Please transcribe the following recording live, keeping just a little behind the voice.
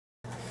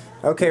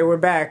Okay, we're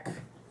back.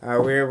 We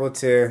were able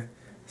to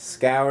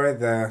scour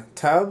the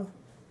tub.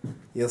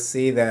 You'll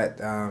see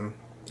that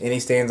any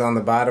stains on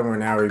the bottom were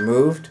now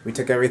removed. We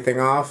took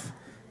everything off,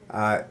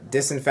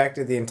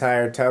 disinfected the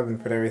entire tub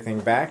and put everything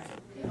back.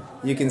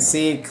 You can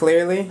see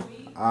clearly,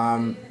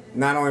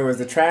 not only was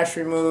the trash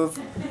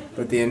removed,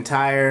 but the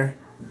entire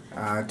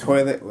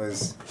toilet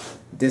was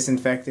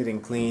disinfected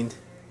and cleaned.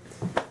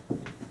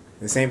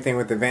 The same thing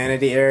with the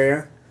vanity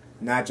area.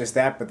 Not just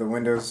that, but the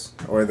windows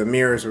or the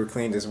mirrors were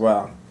cleaned as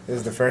well. This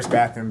is the first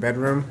bathroom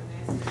bedroom.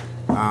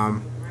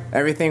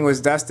 Everything was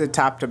dusted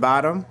top to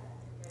bottom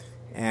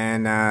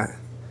and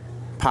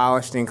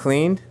polished and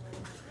cleaned.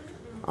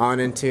 On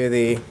into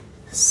the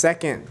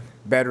second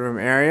bedroom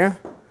area.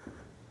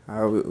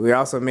 We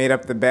also made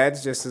up the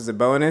beds just as a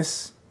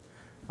bonus.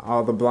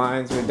 All the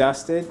blinds were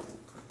dusted.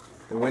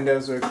 The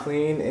windows were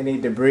clean. Any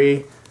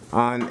debris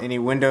on any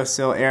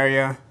windowsill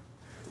area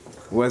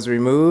was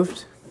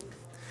removed.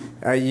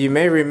 You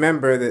may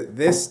remember that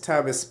this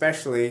tub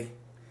especially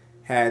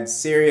had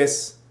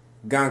serious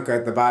gunk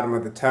at the bottom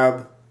of the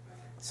tub,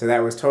 so that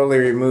was totally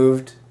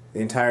removed.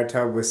 The entire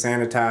tub was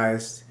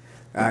sanitized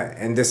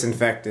and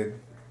disinfected.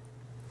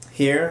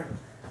 Here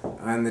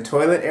on the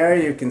toilet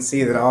area, you can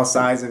see that all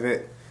sides of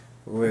it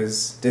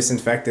was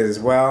disinfected as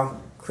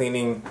well,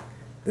 cleaning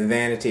the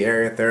vanity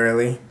area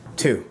thoroughly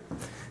too.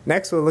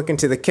 Next we'll look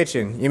into the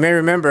kitchen. You may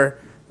remember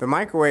the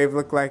microwave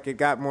looked like it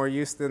got more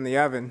use than the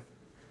oven,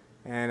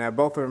 and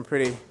both are in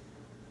pretty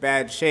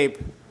bad shape.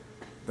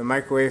 The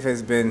microwave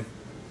has been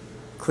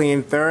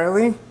cleaned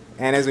thoroughly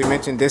and, as we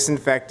mentioned,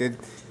 disinfected,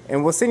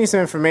 and we'll send you some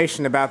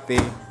information about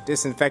the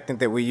disinfectant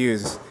that we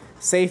use.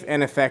 Safe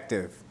and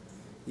effective.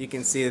 You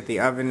can see that the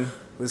oven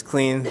was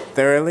cleaned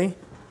thoroughly.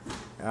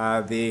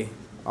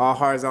 All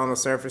horizontal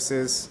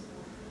surfaces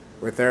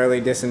were thoroughly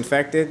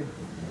disinfected.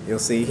 You'll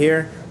see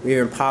here we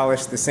even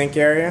polished the sink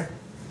area.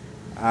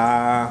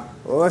 Well,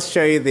 let's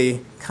show you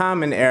the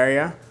common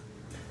area.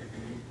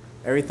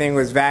 Everything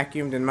was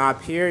vacuumed and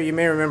mopped here. You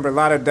may remember a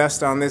lot of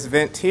dust on this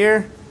vent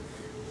here.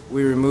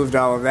 We removed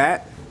all of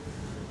that.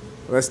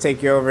 Let's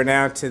take you over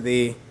now to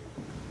the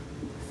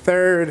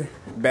third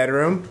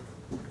bedroom.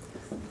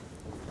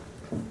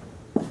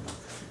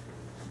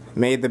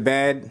 Made the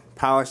bed,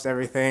 polished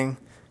everything,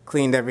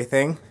 cleaned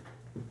everything.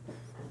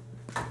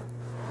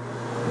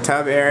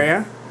 Tub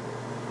area,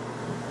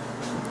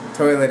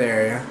 toilet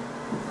area,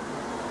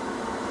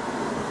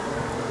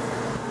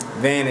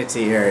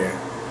 vanity area.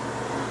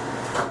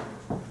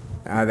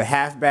 The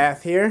half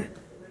bath here.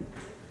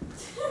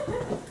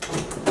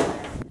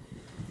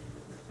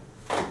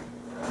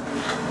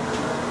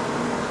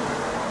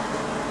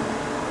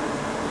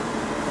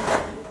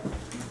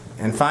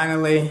 And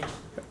finally,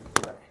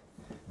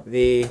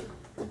 the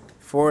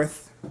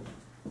fourth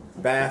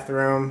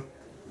bathroom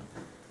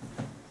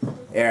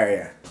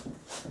area.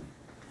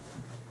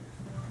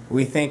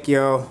 We think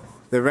the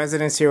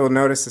residents here will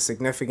notice a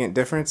significant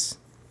difference,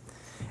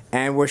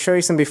 and we'll show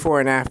you some before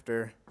and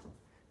after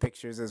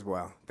pictures as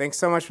well. Thanks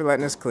so much for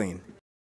letting us clean.